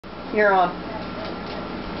You're on.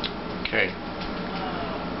 Okay.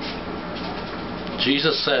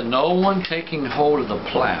 Jesus said, no one taking hold of the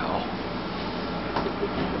plow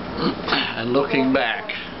and looking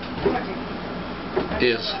back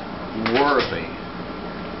is worthy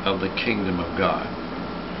of the kingdom of God.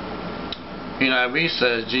 NIV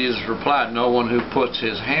says, Jesus replied, no one who puts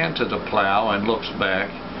his hand to the plow and looks back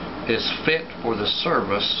is fit for the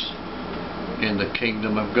service in the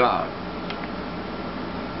kingdom of God.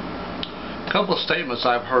 A couple of statements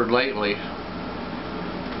I've heard lately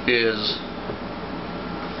is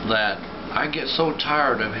that I get so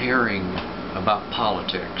tired of hearing about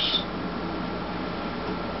politics.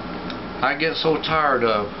 I get so tired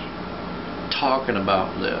of talking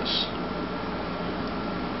about this.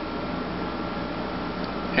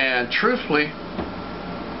 And truthfully,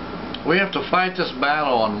 we have to fight this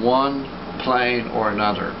battle on one plane or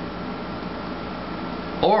another.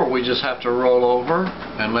 Or we just have to roll over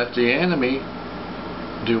and let the enemy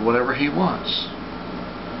do whatever he wants,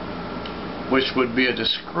 which would be a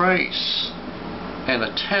disgrace and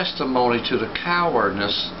a testimony to the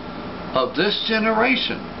cowardness of this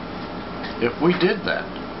generation if we did that.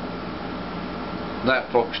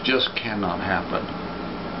 That, folks, just cannot happen.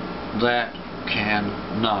 That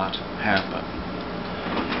cannot happen.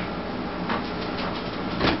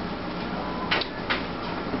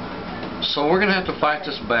 So we're going to have to fight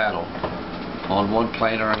this battle on one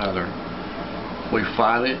plane or another. We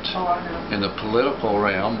fight it in the political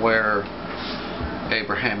realm, where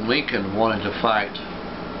Abraham Lincoln wanted to fight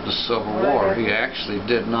the Civil War. He actually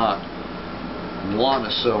did not want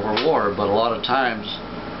a Civil War, but a lot of times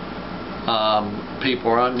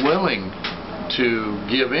people are unwilling to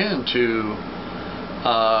give in to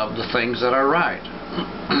the things that are right.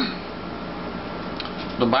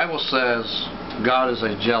 The Bible says God is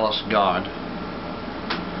a jealous God.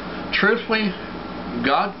 Truthfully,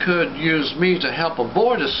 God could use me to help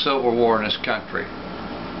avoid a civil war in this country.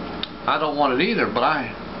 I don't want it either, but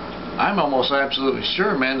I'm almost absolutely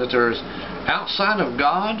sure, man, that there's, outside of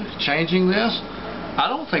God changing this, I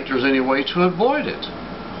don't think there's any way to avoid it.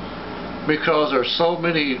 Because there's so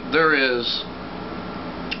many, there is,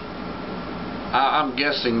 I'm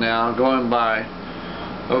guessing now, going by,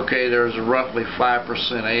 okay, there's roughly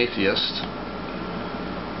 5% atheists,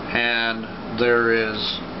 and there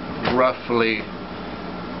is roughly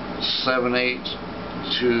 7, 8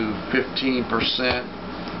 to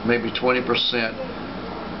 15%, maybe 20%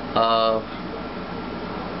 of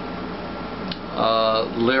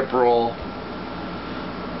liberal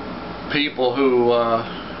people who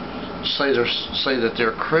say that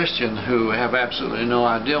they're Christian, who have absolutely no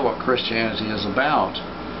idea what Christianity is about,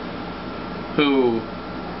 who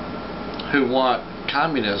want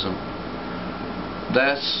communism.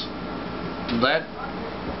 That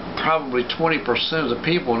probably 20% of the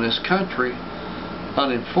people in this country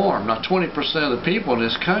uninformed. Now 20% of the people in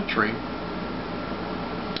this country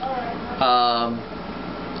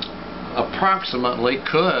approximately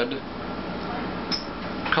could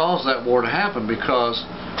cause that war to happen, because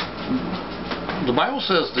the Bible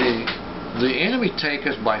says the enemy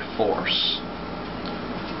taketh by force.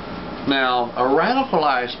 Now a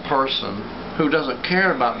radicalized person who doesn't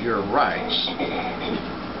care about your rights,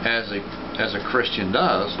 as a Christian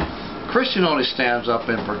does, Christian only stands up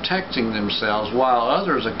in protecting themselves, while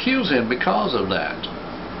others accuse him because of that.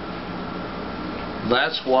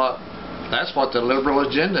 That's what the liberal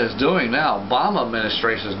agenda is doing now. Obama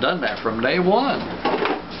administration has done that from day one.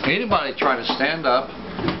 Anybody trying to stand up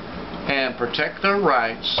and protect their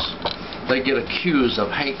rights, they get accused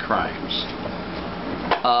of hate crimes.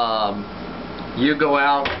 You go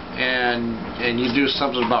out and you do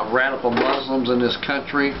something about radical Muslims in this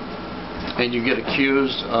country, and you get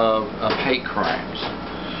accused of hate crimes.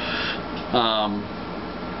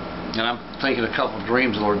 And I'm thinking a couple of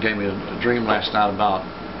dreams. The Lord gave me a dream last night about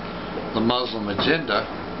the Muslim agenda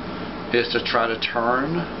is to try to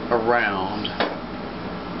turn around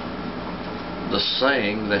the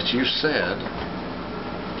saying that you said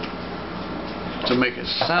to make it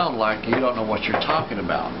sound like you don't know what you're talking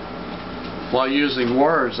about, while using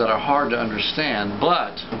words that are hard to understand.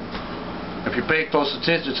 But if you pay close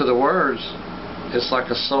attention to the words, it's like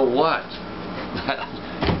a so what.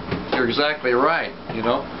 You're exactly right, you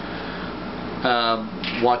know,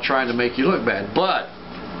 while trying to make you look bad. But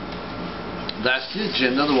that's the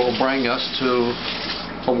agenda that will bring us to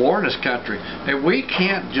a war in this country. And we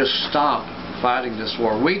can't just stop fighting this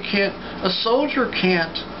war. We can't, a soldier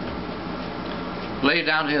can't lay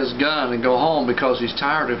down his gun and go home because he's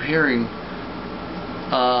tired of hearing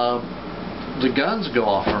the guns go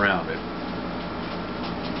off around him.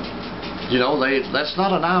 You know, that's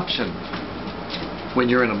not an option. when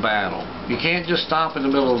you're in a battle. You can't just stop in the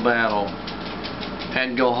middle of the battle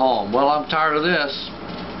and go home. Well, I'm tired of this.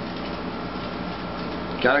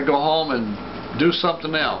 Gotta go home and do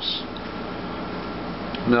something else.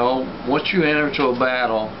 No, once you enter into a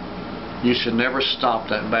battle, you should never stop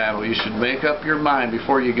that battle. You should make up your mind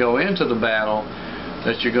before you go into the battle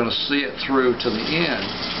that you're going to see it through to the end.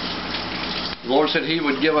 The Lord said He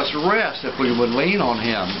would give us rest if we would lean on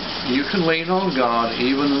Him. You can lean on God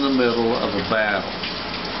even in the middle of a battle.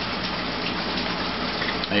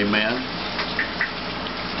 Amen.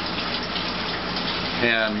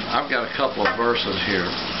 And I've got a couple of verses here.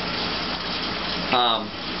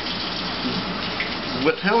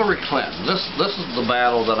 With Hillary Clinton, this is the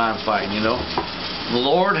battle that I'm fighting, you know. The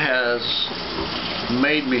Lord has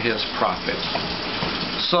made me His prophet.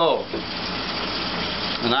 So,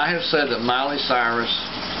 and I have said that Miley Cyrus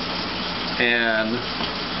and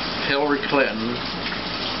Hillary Clinton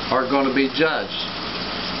are going to be judged.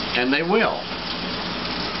 And they will.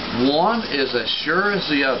 One is as sure as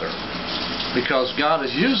the other, because God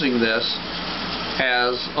is using this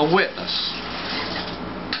as a witness.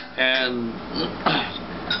 And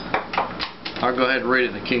I'll go ahead and read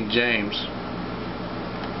it in the King James.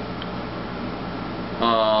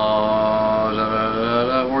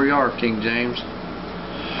 Where you are, King James.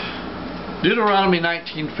 Deuteronomy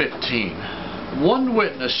 19:15. One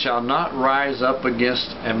witness shall not rise up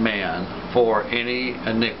against a man for any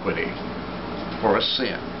iniquity, for a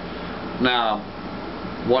sin. Now,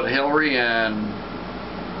 what Hillary and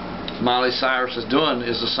Miley Cyrus is doing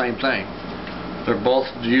is the same thing. They're both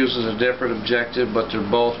using a different objective, but they're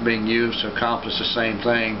both being used to accomplish the same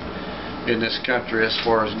thing in this country as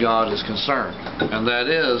far as God is concerned. And that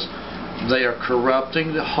is, they are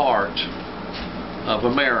corrupting the heart of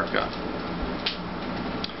America.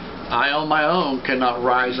 I on my own cannot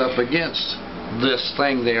rise up against this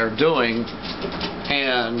thing they are doing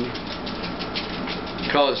and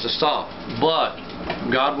cause it to stop. But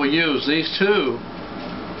God will use these two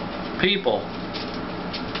people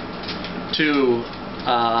to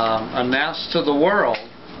announce to the world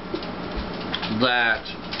that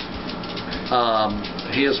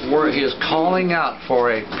He is calling out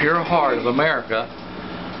for a pure heart of America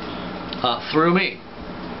through me.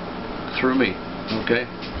 Through me. Okay?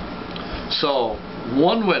 So,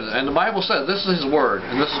 one witness, and the Bible says this is His word,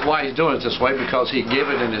 and this is why He's doing it this way, because He gave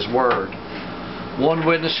it in His word. One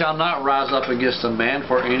witness shall not rise up against a man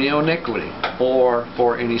for any iniquity, or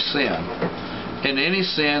for any sin, in any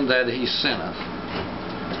sin that he sinneth.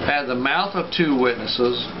 At the mouth of two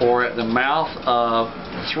witnesses, or at the mouth of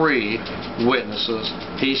three witnesses,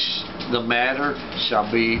 the matter shall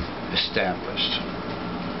be established.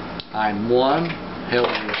 I'm one,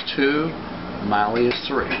 Hillary is two, Miley is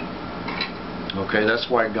three. Okay, that's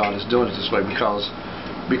why God is doing it this way, because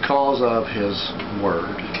of His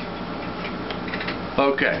word.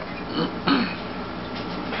 Okay.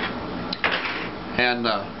 And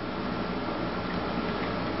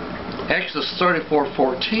Exodus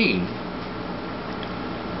 34:14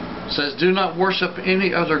 says, "Do not worship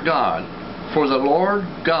any other god, for the Lord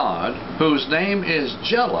God, whose name is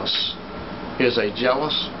jealous, is a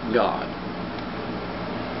jealous God."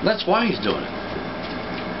 That's why He's doing it.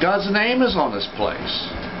 God's name is on this place.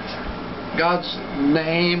 God's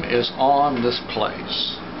name is on this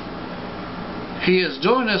place. He is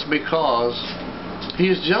doing this because He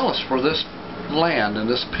is jealous for this land and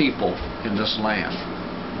this people in this land.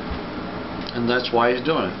 And that's why He's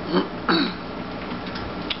doing it.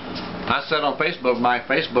 I said on Facebook, my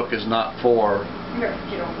Facebook is not for,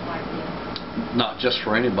 not just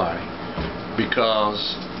for anybody,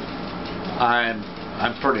 because I'm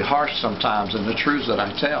pretty harsh sometimes in the truths that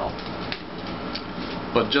I tell.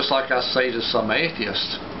 But just like I say to some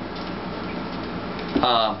atheists,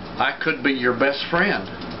 I could be your best friend.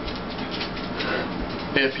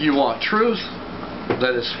 If you want truth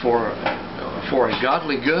that is for a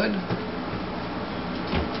godly good,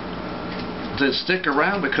 then stick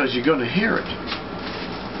around, because you're going to hear it.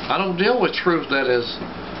 I don't deal with truth that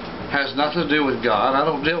has nothing to do with God. I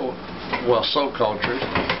don't deal with, well, so-called truth.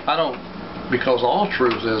 I don't, because all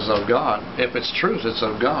truth is of God. If it's truth, it's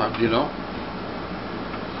of God, you know.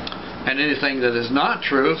 And anything that is not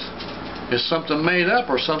truth is something made up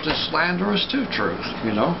or something slanderous to truth,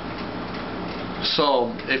 you know.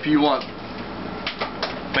 So if you want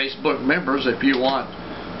Facebook members, if you want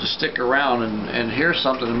to stick around and hear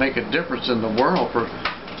something to make a difference in the world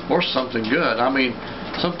for something good. I mean,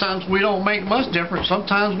 sometimes we don't make much difference.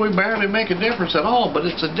 Sometimes we barely make a difference at all, but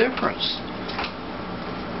it's a difference.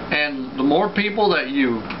 And the more people that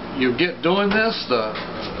you get doing this, the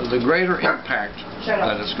greater impact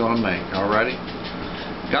that it's going to make. Alrighty?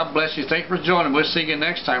 God bless you. Thank you for joining. We'll see you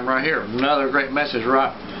next time right here. Another great message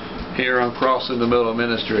right here on Crossing the Middle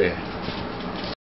Ministry.